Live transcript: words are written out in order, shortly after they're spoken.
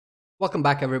Welcome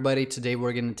back everybody. Today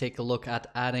we're going to take a look at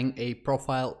adding a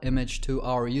profile image to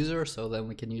our user so then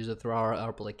we can use it through our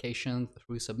application,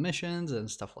 through submissions and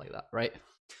stuff like that, right?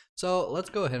 So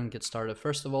let's go ahead and get started.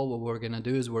 First of all, what we're going to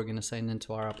do is we're going to sign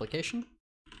into our application.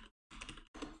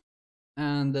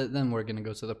 And then we're going to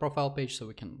go to the profile page so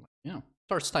we can,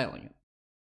 start styling it.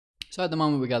 So at the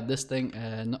moment we got this thing,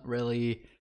 not really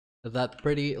that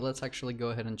pretty. Let's actually go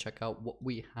ahead and check out what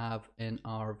we have in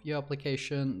our view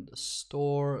application, the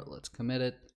store. Let's commit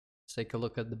it. Let's take a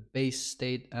look at the base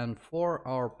state, and for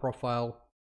our profile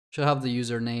should have the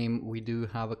username. We do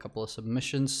have a couple of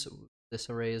submissions. This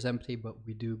array is empty, but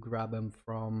we do grab them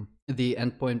from the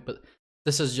endpoint, but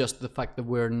this is just the fact that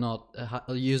we're not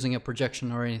using a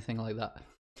projection or anything like that.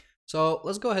 So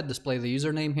let's go ahead and display the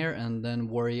username here and then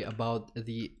worry about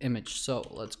the image. So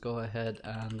let's go ahead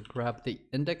and grab the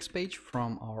index page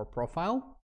from our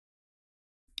profile.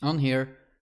 On here,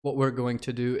 what we're going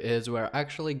to do is we're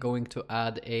actually going to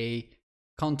add a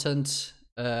content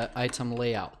item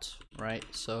layout, right?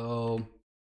 So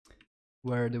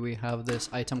where do we have this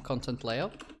item content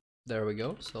layout? There we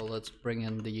go. So let's bring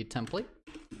in the template.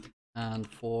 And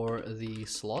for the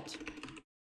slot,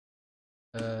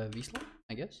 vSlot,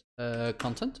 I guess,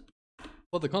 content.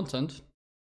 For the content,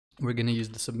 we're going to use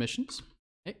the submissions.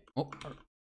 Okay. Oh,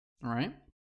 all right.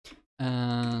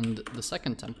 And the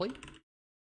second template,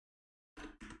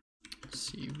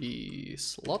 CV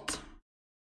slot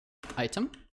item.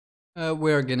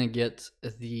 We're going to get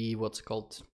the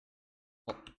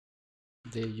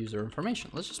the user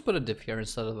information. Let's just put a div here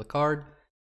instead of the card,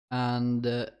 and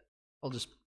I'll just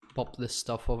pop this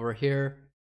stuff over here.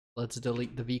 Let's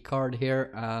delete the V card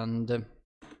here and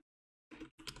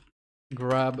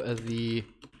grab the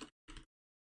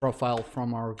profile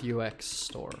from our Vuex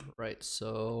store, right?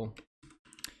 So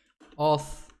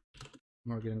auth,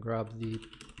 we're gonna grab the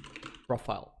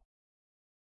profile.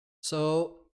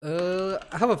 So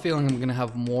I have a feeling I'm gonna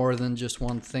have more than just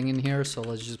one thing in here, so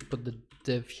let's just put the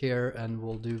div here and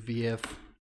we'll do VF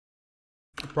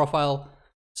profile.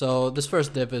 So this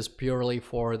first div is purely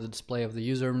for the display of the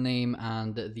username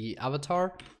and the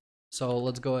avatar. So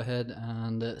let's go ahead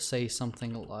and say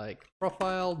something like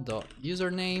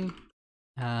profile.username,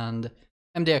 and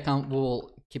MD account,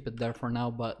 we'll keep it there for now,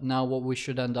 but now what we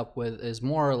should end up with is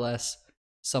more or less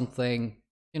something,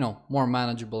 more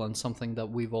manageable and something that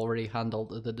we've already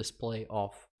handled the display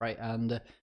of, right? And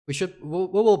we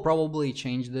will probably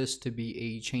change this to be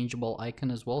a changeable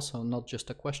icon as well, so not just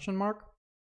a question mark.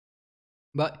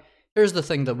 But here's the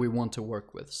thing that we want to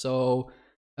work with. So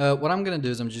what I'm going to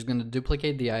do is I'm just going to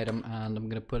duplicate the item and I'm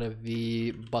going to put a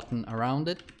V button around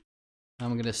it.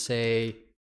 I'm going to say,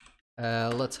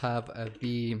 let's have a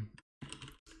V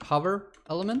hover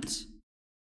element,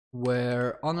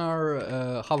 where on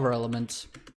our hover element,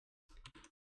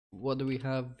 what do we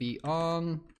have? V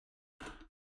on,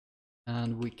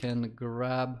 and we can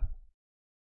grab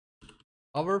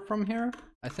hover from here,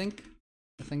 I think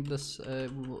this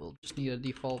we'll just need a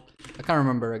default. I can't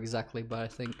remember exactly, but I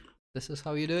think this is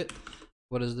how you do it.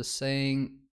 What is this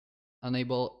saying?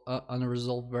 Enable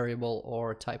unresolved variable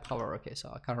or type hover. Okay, so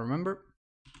I can't remember.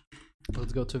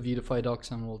 Let's go to Viewify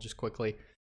docs and we'll just quickly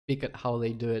peek at how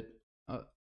they do it.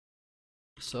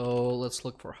 So let's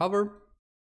look for hover.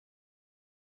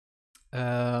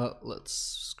 Let's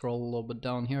scroll a little bit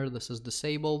down here. This is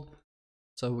disabled.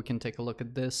 So we can take a look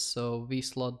at this. So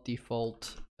vSlot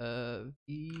default, vSlot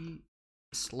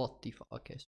default.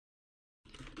 Okay, so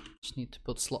just need to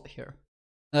put slot here.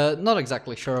 Not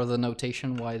exactly sure of the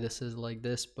notation why this is like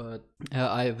this, but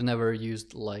I've never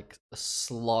used like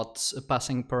slots,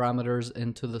 passing parameters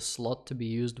into the slot to be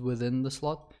used within the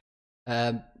slot.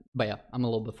 But yeah, I'm a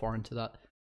little bit foreign to that.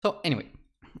 So anyway,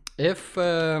 if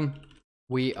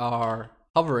we are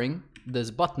hovering this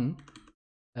button,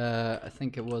 I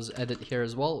think it was edit here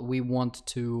as well, we want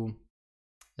to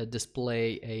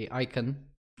display a icon,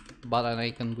 button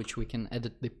icon, which we can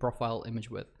edit the profile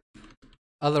image with.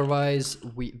 Otherwise,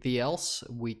 we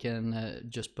can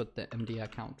just put the MD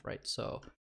account, right? So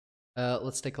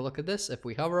let's take a look at this. If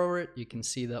we hover over it, you can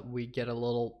see that we get a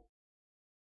little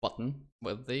button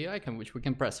with the icon, which we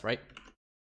can press, right?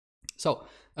 So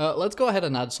let's go ahead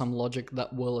and add some logic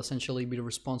that will essentially be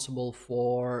responsible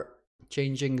for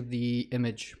changing the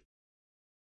image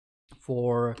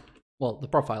for, well, the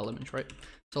profile image, right?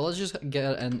 So let's just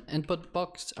get an input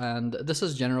box, and this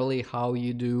is generally how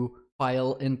you do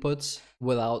file inputs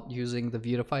without using the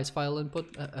Viewify's file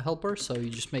input helper. So you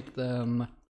just make them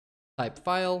type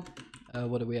file.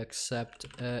 What do we accept?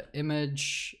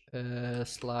 Image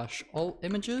slash all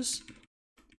images,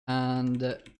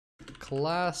 and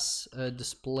class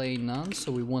display none.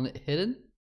 So we want it hidden,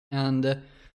 and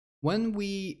when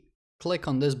we click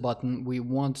on this button, we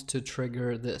want to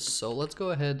trigger this. So let's go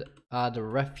ahead, add a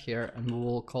ref here, and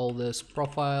we'll call this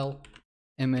profile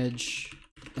image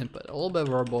input. A little bit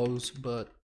verbose, but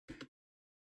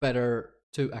better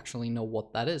to actually know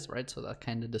what that is, right? So that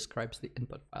kind of describes the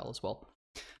input file as well.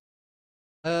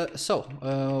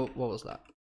 What was that?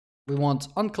 We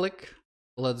want onClick.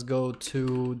 Let's go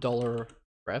to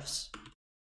 $refs,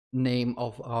 name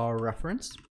of our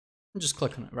reference, and just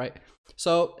click on it, right?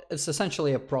 So it's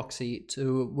essentially a proxy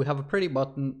to, we have a pretty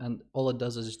button, and all it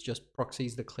does is just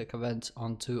proxies the click event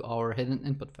onto our hidden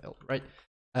input file, right?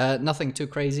 Nothing too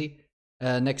crazy.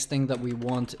 Next thing that we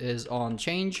want is on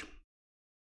change.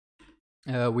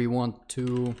 We want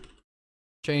to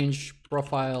change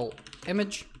profile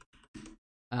image,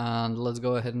 and let's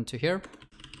go ahead into here,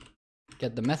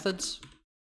 get the methods,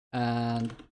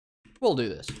 and we'll do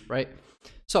this, right?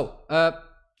 So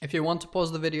if you want to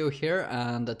pause the video here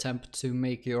and attempt to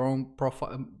make your own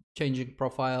profile, changing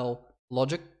profile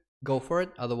logic, go for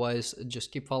it. Otherwise,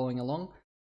 just keep following along.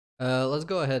 Let's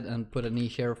go ahead and put an E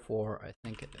here for, I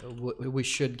think we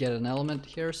should get an element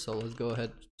here. So let's go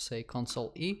ahead, say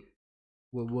console E.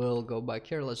 We will go back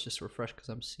here. Let's just refresh because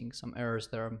I'm seeing some errors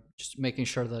there. I'm just making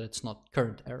sure that it's not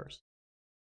current errors.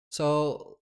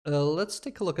 So let's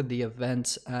take a look at the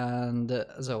events. And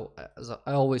so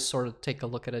I always sort of take a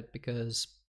look at it because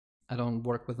I don't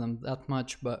work with them that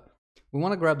much, but we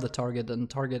want to grab the target, and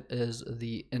target is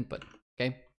the input,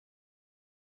 okay?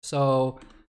 So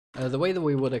the way that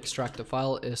we would extract a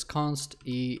file is const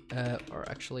e, or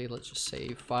actually let's just say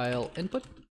file input.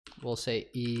 We'll say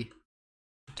e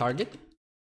target,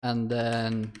 and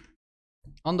then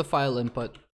on the file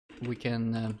input, we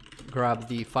can grab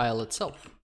the file itself,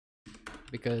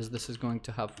 because this is going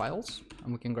to have files,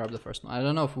 and we can grab the first one. I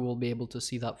don't know if we will be able to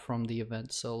see that from the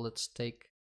event, so let's take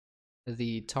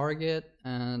the target,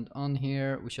 and on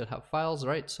here we should have files,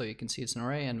 right? So you can see it's an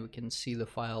array, and we can see the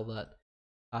file that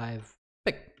I've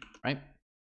picked, right?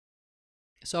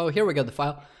 So here we got the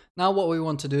file. Now what we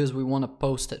want to do is we want to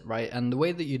post it, right? And the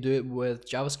way that you do it with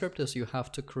JavaScript is you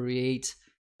have to create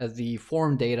the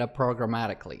form data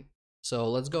programmatically. So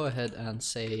let's go ahead and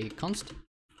say const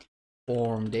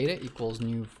form data equals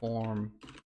new form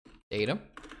data,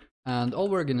 and all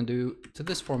we're going to do to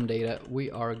this form data,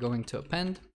 we are going to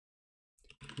append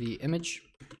the image.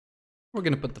 We're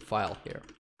going to put the file here,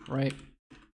 right?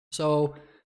 So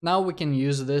now we can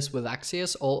use this with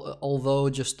Nuxtjs, although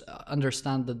just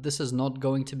understand that this is not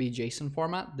going to be JSON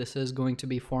format. This is going to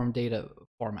be form data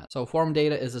format. So form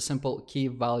data is a simple key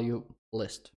value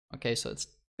list. Okay, so it's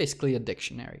basically a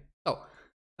dictionary.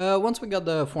 So once we got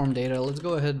the form data, let's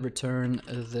go ahead and return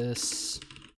this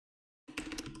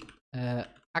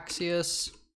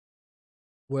Nuxtjs,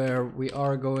 where we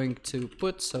are going to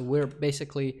put, so we're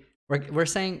basically, we're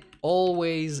saying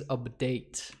always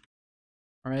update,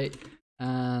 right?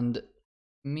 And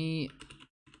me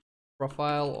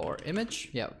profile or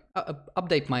image, yeah,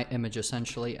 update my image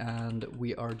essentially, and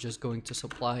we are just going to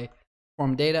supply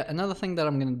form data. Another thing that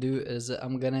I'm going to do is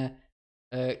I'm going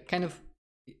to kind of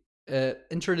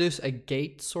introduce a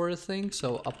gate sort of thing.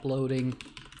 So uploading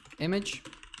image,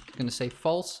 I'm going to say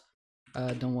false.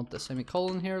 Don't want the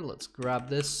semicolon here. Let's grab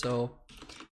this. So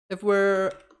if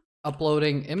we're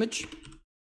uploading image,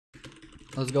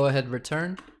 let's go ahead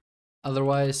return.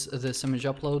 Otherwise, this image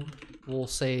upload will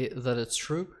say that it's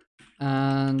true.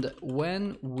 And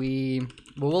when we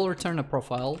will return a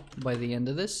profile by the end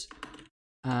of this.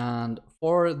 And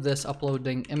for this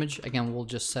uploading image, again, we'll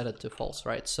just set it to false,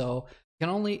 right? So you can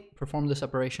only perform this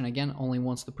operation again only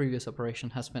once the previous operation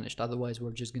has finished. Otherwise,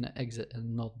 we're just going to exit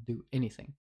and not do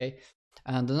anything, okay?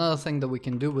 And another thing that we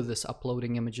can do with this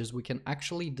uploading image is we can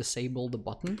actually disable the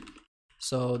button.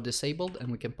 So disabled,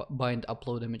 and we can bind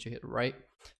upload image here, right?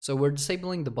 So we're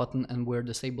disabling the button, and we're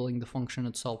disabling the function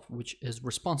itself, which is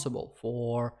responsible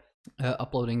for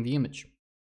uploading the image,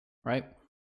 right?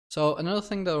 So another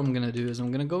thing that I'm going to do is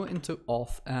I'm going to go into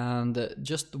auth, and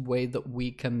just the way that we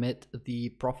commit the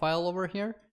profile over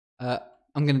here,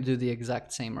 I'm going to do the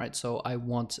exact same, right? So I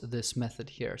want this method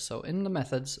here. So in the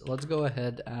methods, let's go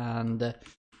ahead and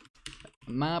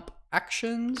map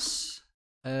actions.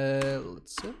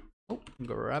 Let's see. Oh,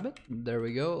 grab it. There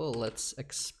we go. Let's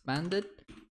expand it.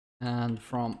 And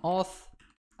from auth,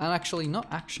 and actually not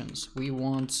actions, we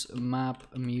want map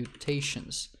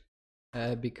mutations,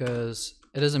 because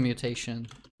it is a mutation,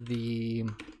 the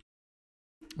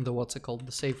what's it called,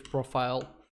 the save profile.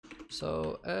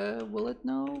 So will it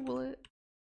know? Will it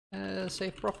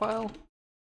save profile?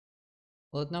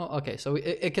 Will it know? Okay, so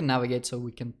it can navigate, so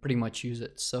we can pretty much use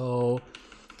it. So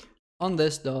on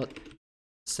this dot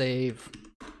save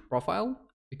profile,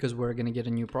 because we're going to get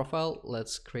a new profile.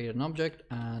 Let's create an object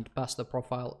and pass the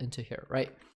profile into here,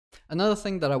 right? Another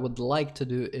thing that I would like to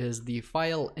do is the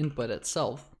file input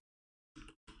itself.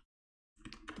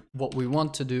 What we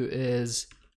want to do is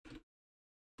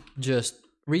just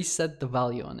reset the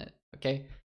value on it, okay?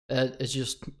 It's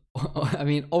just, I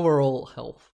mean, overall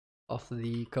health of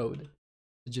the code.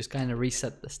 Just kind of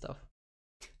reset this stuff.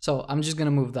 So I'm just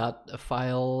gonna move that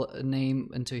file name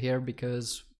into here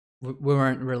because we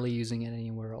weren't really using it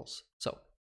anywhere else. So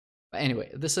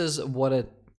anyway, this is what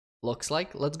it looks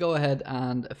like. Let's go ahead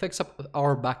and fix up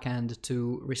our backend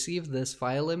to receive this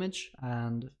file image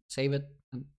and save it,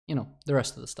 and you know, the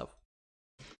rest of the stuff.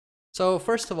 So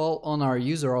first of all, on our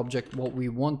user object, what we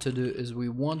want to do is we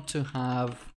want to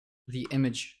have the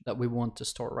image that we want to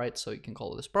store, right? So you can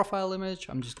call this profile image.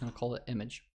 I'm just going to call it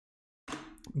image.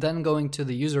 Then going to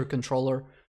the user controller,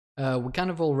 we kind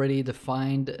of already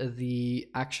defined the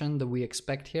action that we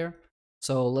expect here.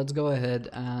 So let's go ahead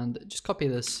and just copy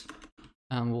this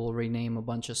and we'll rename a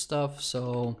bunch of stuff.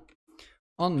 So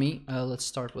on me, let's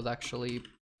start with actually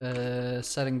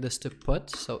setting this to put.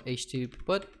 So HTTP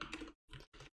put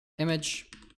image,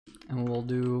 and we'll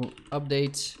do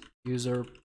update user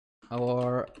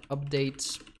or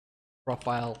update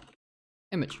profile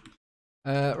image.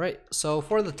 Right, so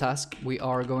for the task, we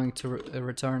are going to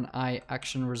return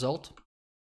action result,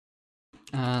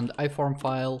 and iForm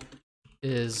file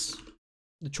is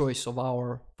the choice of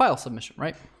our file submission,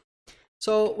 right?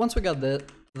 So once we got that,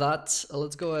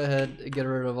 let's go ahead and get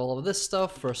rid of all of this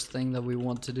stuff. First thing that we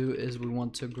want to do is we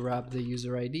want to grab the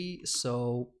user ID.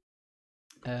 So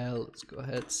let's go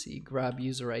ahead, grab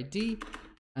user ID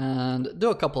and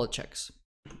do a couple of checks.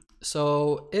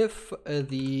 So if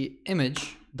the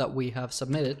image that we have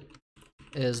submitted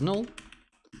is null,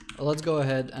 let's go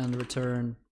ahead and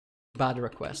return bad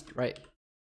request, right?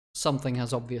 Something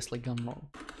has obviously gone wrong.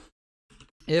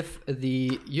 If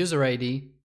the user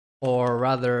ID, or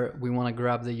rather we want to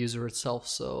grab the user itself,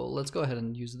 so let's go ahead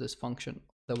and use this function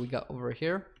that we got over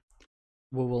here.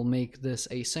 We will make this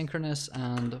asynchronous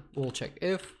and we'll check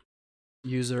if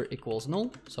user equals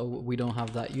null, so we don't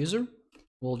have that user.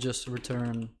 We'll just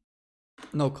return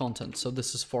no content. So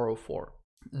this is 404.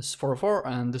 This is 404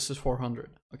 and this is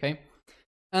 400, okay?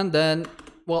 And then,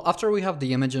 well, after we have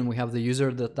the image and we have the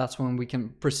user, that's when we can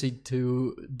proceed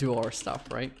to do our stuff,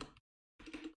 right?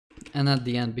 And at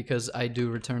the end, because I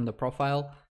do return the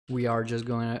profile, we are just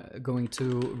going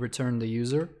to return the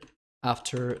user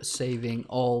after saving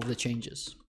all the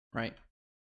changes, right?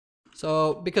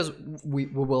 So because we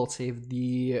will save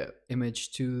the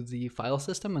image to the file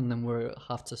system, and then we'll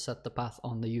have to set the path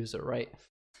on the user, right?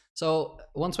 So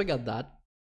once we got that,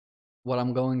 what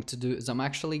I'm going to do is I'm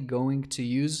actually going to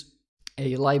use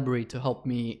a library to help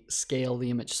me scale the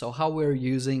image. So how we're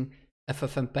using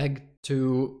FFmpeg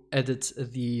to edit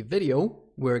the video,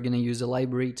 we're going to use a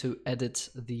library to edit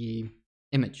the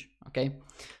image, okay?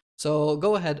 So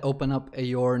go ahead, open up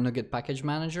your NuGet package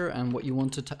manager, and what you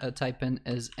want to type in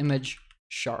is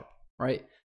ImageSharp, right?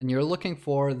 And you're looking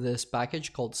for this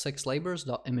package called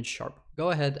 6labors.ImageSharp. Go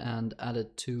ahead and add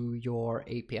it to your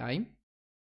API.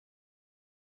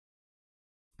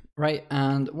 Right,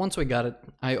 and once we got it,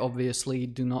 I obviously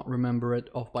do not remember it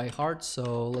off by heart,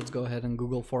 so let's go ahead and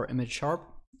Google for ImageSharp.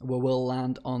 We will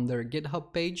land on their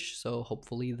GitHub page, so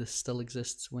hopefully this still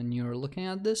exists when you're looking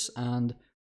at this. And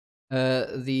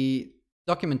the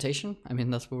documentation, I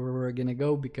mean, that's where we're gonna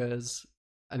go, because,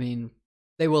 I mean,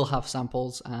 they will have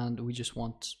samples and we just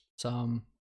want some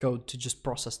code to just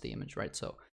process the image, right?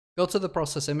 So go to the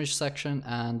process image section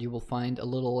and you will find a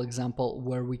little example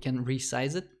where we can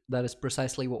resize it. That is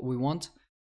precisely what we want.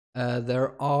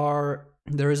 There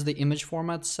is the image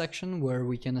formats section where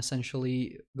we can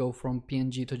essentially go from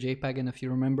PNG to JPEG, and if you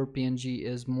remember, PNG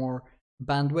is more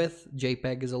bandwidth,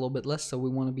 JPEG is a little bit less, so we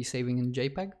want to be saving in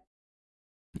JPEG.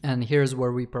 And here's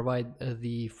where we provide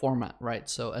the format, right?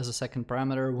 So as a second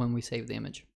parameter when we save the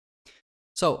image.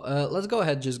 So let's go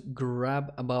ahead, just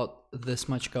grab about this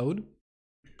much code.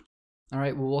 All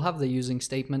right, we will have the using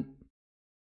statement.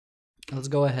 Let's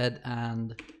go ahead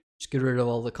and just get rid of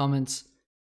all the comments.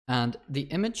 And the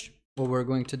image, what we're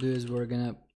going to do is we're going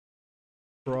to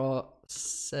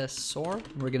processor.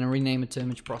 We're going to rename it to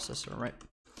image processor, right?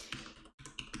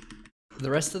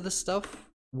 The rest of the stuff,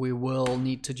 we will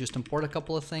need to just import a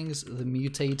couple of things. The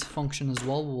mutate function as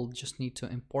well, we'll just need to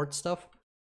import stuff.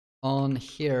 On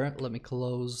here, let me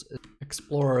close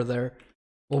Explorer there.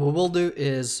 What we will do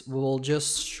is we will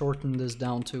just shorten this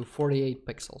down to 48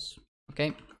 pixels,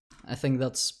 okay? I think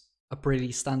that's a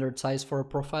pretty standard size for a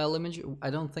profile image. I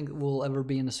don't think we'll ever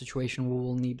be in a situation where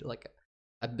we'll need like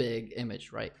a big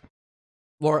image, right?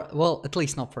 Or, well, at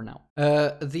least not for now.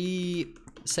 The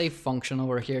save function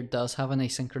over here does have an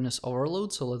asynchronous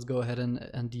overload, so let's go ahead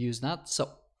and use that. So,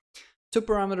 two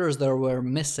parameters that we're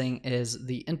missing is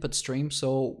the input stream.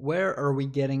 So where are we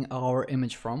getting our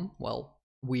image from? Well,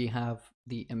 we have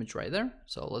the image right there.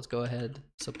 So let's go ahead,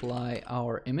 supply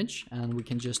our image, and we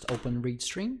can just open read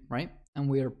stream, right? And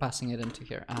we are passing it into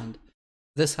here. And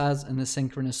this has an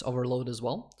asynchronous overload as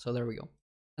well. So there we go.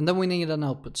 And then we need an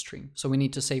output stream. So we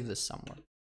need to save this somewhere.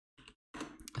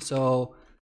 So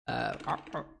let's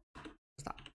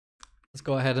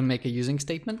go ahead and make a using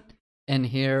statement. And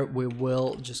here we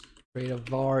will just create a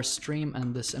var stream,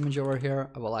 and this image over here,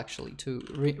 I will actually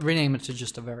rename it to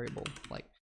just a variable, like,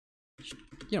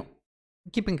 you know,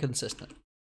 keeping consistent.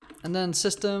 And then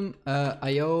system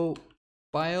IO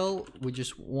file, we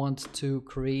just want to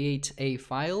create a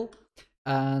file,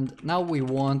 and now we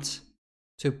want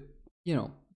to, you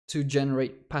know, to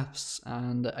generate paths.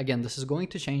 And again, this is going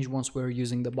to change once we're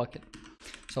using the bucket.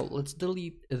 So let's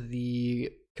delete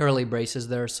the curly braces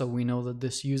there, so we know that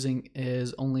this using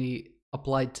is only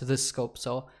applied to this scope.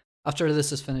 So after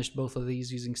this is finished, both of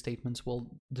these using statements will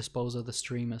dispose of the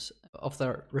stream of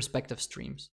their respective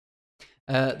streams.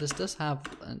 This does have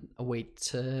a wait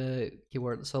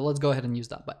keyword, so let's go ahead and use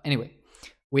that. But anyway,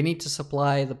 we need to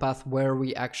supply the path where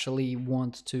we actually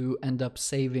want to end up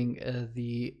saving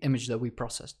the image that we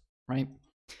processed, right?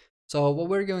 So what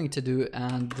we're going to do,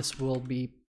 and this will be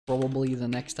probably the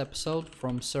next episode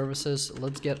from services,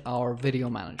 let's get our video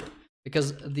manager,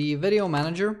 because the video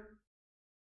manager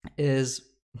is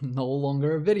no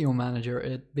longer a video manager.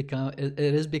 It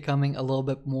is becoming a little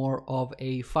bit more of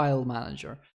a file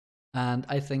manager, and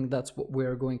I think that's what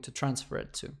we're going to transfer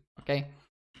it to. Okay,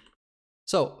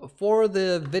 so for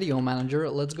the video manager,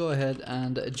 let's go ahead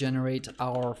and generate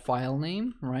our file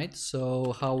name, right?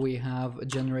 So how we have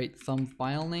generate thumb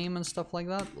file name and stuff like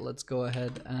that, let's go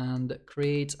ahead and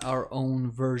create our own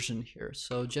version here.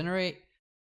 So generate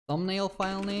thumbnail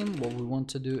file name, what we want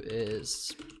to do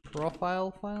is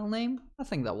profile file name. I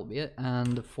think that will be it.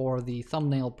 And for the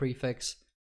thumbnail prefix,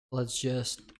 let's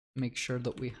just make sure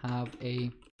that we have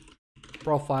a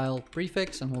profile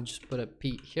prefix, and we'll just put a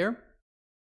P here.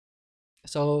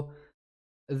 So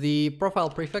the profile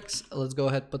prefix, let's go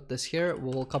ahead, put this here.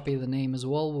 We'll copy the name as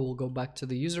well. We'll go back to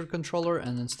the user controller,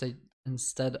 and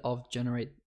instead of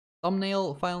generate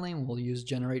thumbnail file name, we'll use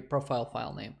generate profile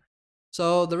file name.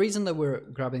 So the reason that we're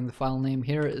grabbing the file name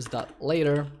here is that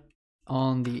later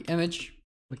on the image,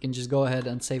 we can just go ahead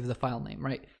and save the file name,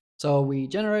 right? So we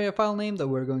generate a file name that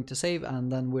we're going to save, and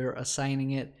then we're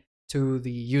assigning it to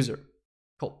the user.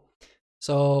 Cool.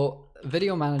 So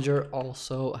Video Manager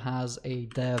also has a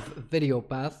dev video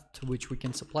path to which we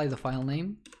can supply the file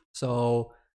name.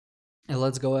 So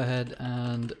let's go ahead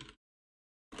and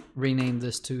rename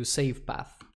this to save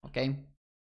path. Okay,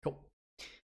 cool.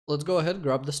 Let's go ahead,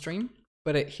 grab the stream,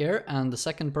 put it here, and the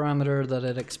second parameter that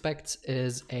it expects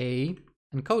is a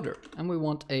encoder, and we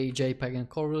want a JPEG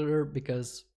encoder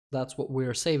because that's what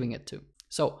we're saving it to.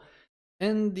 So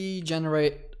in the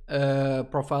generate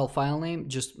profile file name,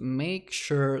 just make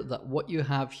sure that what you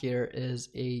have here is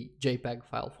a JPEG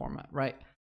file format, right?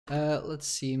 Let's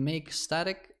see, make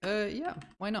static. Yeah,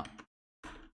 why not?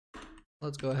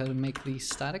 Let's go ahead and make these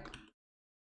static.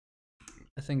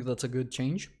 I think that's a good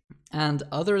change. And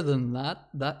other than that,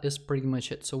 that is pretty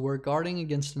much it. So we're guarding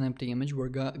against an empty image, we're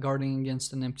guarding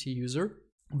against an empty user,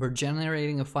 we're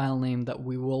generating a file name that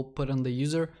we will put on the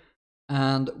user,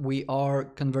 and we are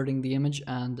converting the image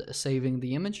and saving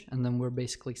the image, and then we're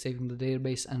basically saving the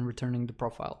database and returning the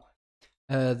profile.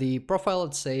 The profile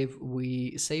at save,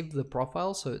 we saved the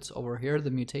profile, so it's over here,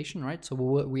 the mutation, right? So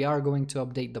we are going to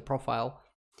update the profile.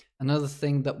 Another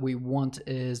thing that we want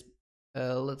is,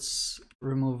 let's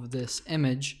remove this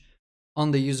image.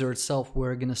 On the user itself,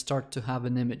 we're going to start to have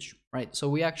an image, right? So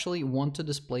we actually want to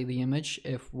display the image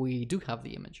if we do have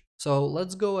the image. So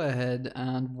let's go ahead,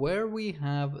 and where we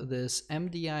have this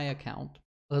MDI account,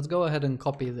 let's go ahead and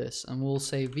copy this, and we'll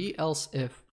say v else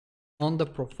if on the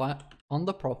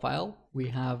profile we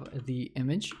have the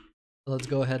image. Let's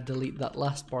go ahead, delete that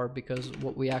last part, because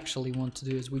what we actually want to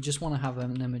do is we just want to have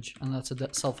an image, and that's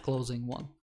a self-closing one.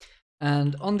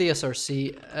 And on the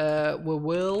SRC, we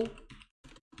will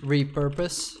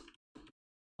repurpose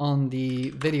on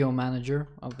the video manager,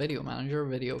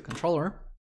 video controller,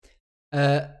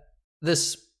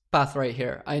 this path right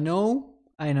here. I know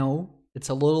it's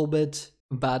a little bit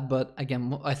bad, but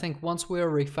again, I think once we're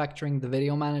refactoring the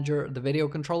video manager, the video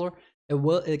controller,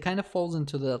 it kind of falls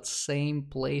into that same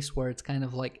place where it's kind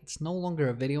of like, it's no longer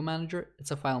a video manager,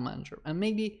 it's a file manager. And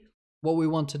maybe what we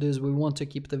want to do is we want to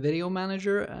keep the video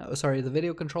manager, the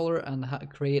video controller, and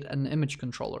create an image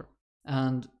controller.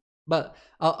 But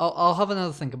I'll have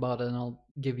another think about it, and I'll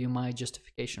give you my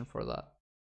justification for that.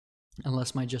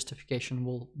 Unless my justification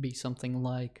will be something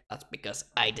like, that's because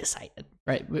I decided,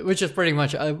 right? Which is pretty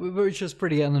much, which is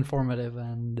pretty uninformative,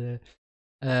 and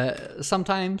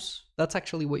sometimes that's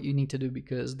actually what you need to do,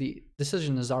 because the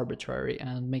decision is arbitrary,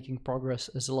 and making progress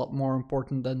is a lot more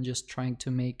important than just trying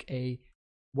to make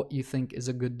what you think is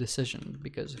a good decision.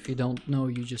 Because if you don't know,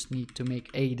 you just need to make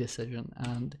a decision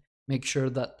and make sure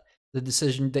that the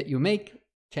decision that you make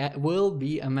will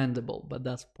be amendable. But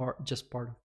that's just part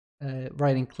of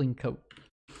writing clean code.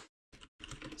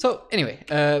 So anyway,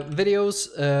 videos,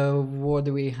 what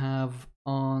do we have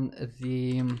on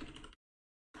the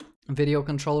video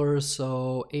controllers?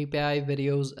 So API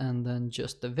videos, and then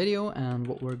just the video. And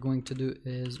what we're going to do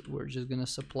is we're just going to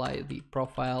supply the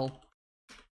profile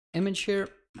image here,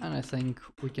 and I think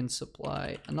we can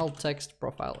supply an alt text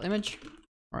profile image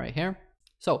right here.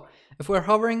 So if we're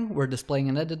hovering, we're displaying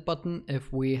an edit button.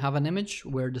 If we have an image,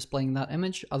 we're displaying that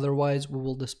image. Otherwise, we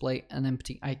will display an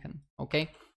empty icon.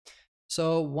 Okay.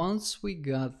 So once we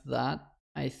got that,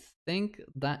 I think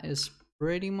that is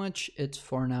pretty much it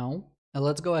for now.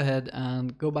 Let's go ahead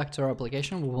and go back to our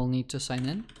application. We will need to sign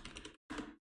in.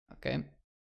 Okay.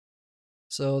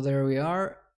 So there we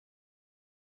are.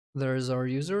 There's our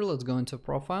user. Let's go into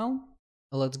profile.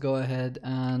 Let's go ahead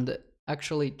and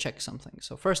actually check something.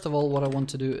 So first of all, what I want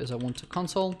to do is I want to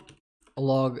console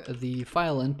log the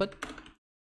file input.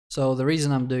 So the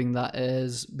reason I'm doing that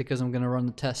is because I'm going to run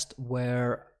a test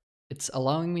where it's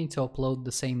allowing me to upload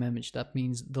the same image. That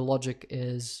means the logic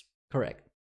is correct.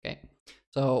 Okay.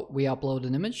 So we upload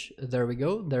an image. There we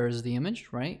go. There is the image,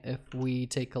 right? If we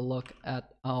take a look at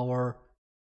our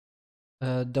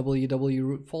www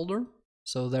root folder,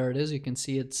 so there it is. You can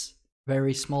see it's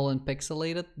very small and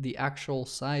pixelated. The actual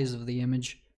size of the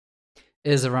image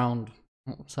is around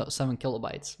 7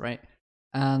 kilobytes, right?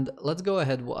 And let's go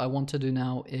ahead. What I want to do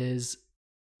now is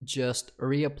just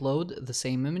re-upload the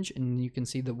same image, and you can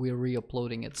see that we're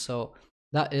re-uploading it. So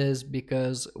that is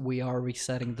because we are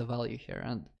resetting the value here,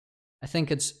 and I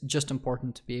think it's just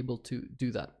important to be able to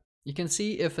do that. You can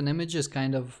see if an image is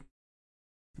kind of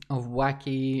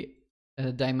wacky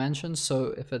dimensions.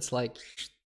 So if it's like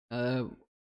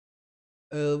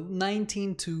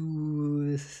 19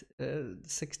 to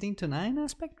 16 to 9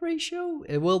 aspect ratio,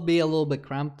 it will be a little bit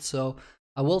cramped. So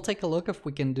I will take a look if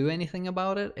we can do anything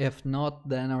about it. If not,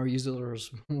 then our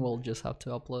users will just have to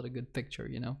upload a good picture,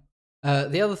 you know.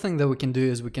 The other thing that we can do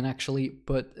is we can actually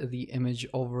put the image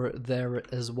over there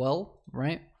as well,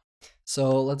 right?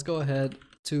 So let's go ahead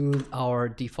to our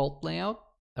default layout.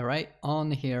 All right,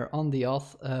 on here, on the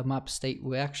auth map state,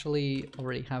 we actually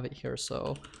already have it here.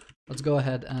 So let's go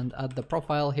ahead and add the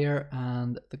profile here,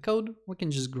 and the code, we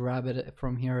can just grab it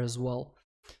from here as well.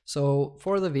 So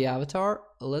for the vAvatar,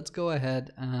 let's go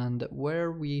ahead and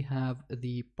where we have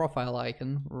the profile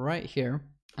icon right here,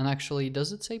 and actually,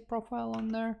 does it say profile on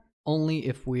there? Only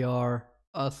if we are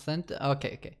authentic.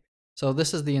 Okay. So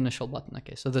this is the initial button.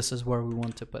 Okay, so this is where we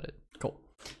want to put it. Cool.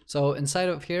 So inside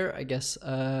of here, I guess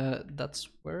that's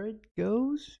where it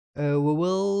goes. We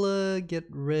will get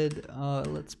rid,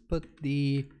 let's put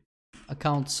the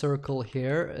account circle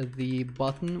here, the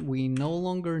button we no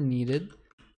longer needed.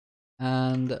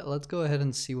 And let's go ahead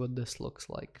and see what this looks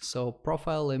like. So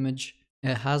profile image,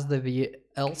 it has the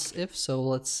else if, so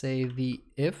let's say the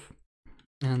if,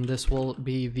 and this will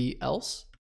be the else.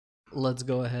 Let's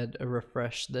go ahead and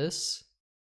refresh this.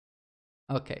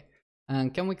 Okay.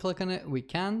 And can we click on it? We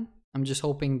can. I'm just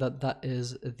hoping that that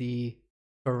is the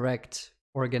correct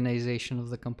organization of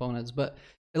the components, but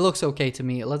it looks okay to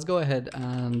me. Let's go ahead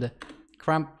and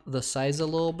cramp the size a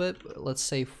little bit. Let's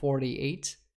say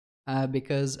 48,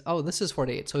 because, oh, this is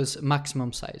 48, so it's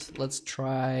maximum size. Let's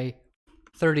try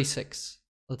 36.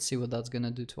 Let's see what that's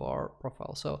gonna do to our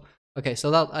profile. So, okay,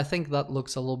 so that, I think that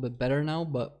looks a little bit better now,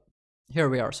 but here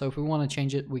we are. So if we want to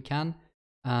change it, we can.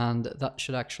 And that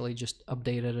should actually just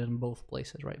update it in both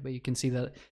places, right? But you can see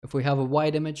that if we have a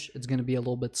wide image, it's going to be a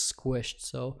little bit squished.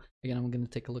 So again, I'm going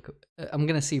to take a look. I'm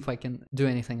going to see if I can do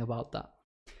anything about that.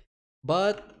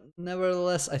 But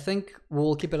nevertheless, I think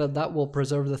we'll keep it at that. We'll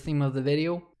preserve the theme of the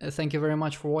video. Thank you very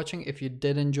much for watching. If you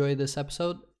did enjoy this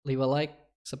episode, leave a like,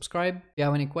 subscribe. If you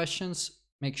have any questions,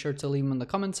 make sure to leave them in the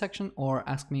comment section or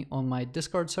ask me on my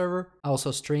Discord server. I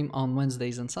also stream on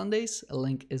Wednesdays and Sundays. A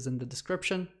link is in the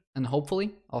description. And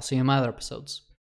hopefully, I'll see you in my other episodes.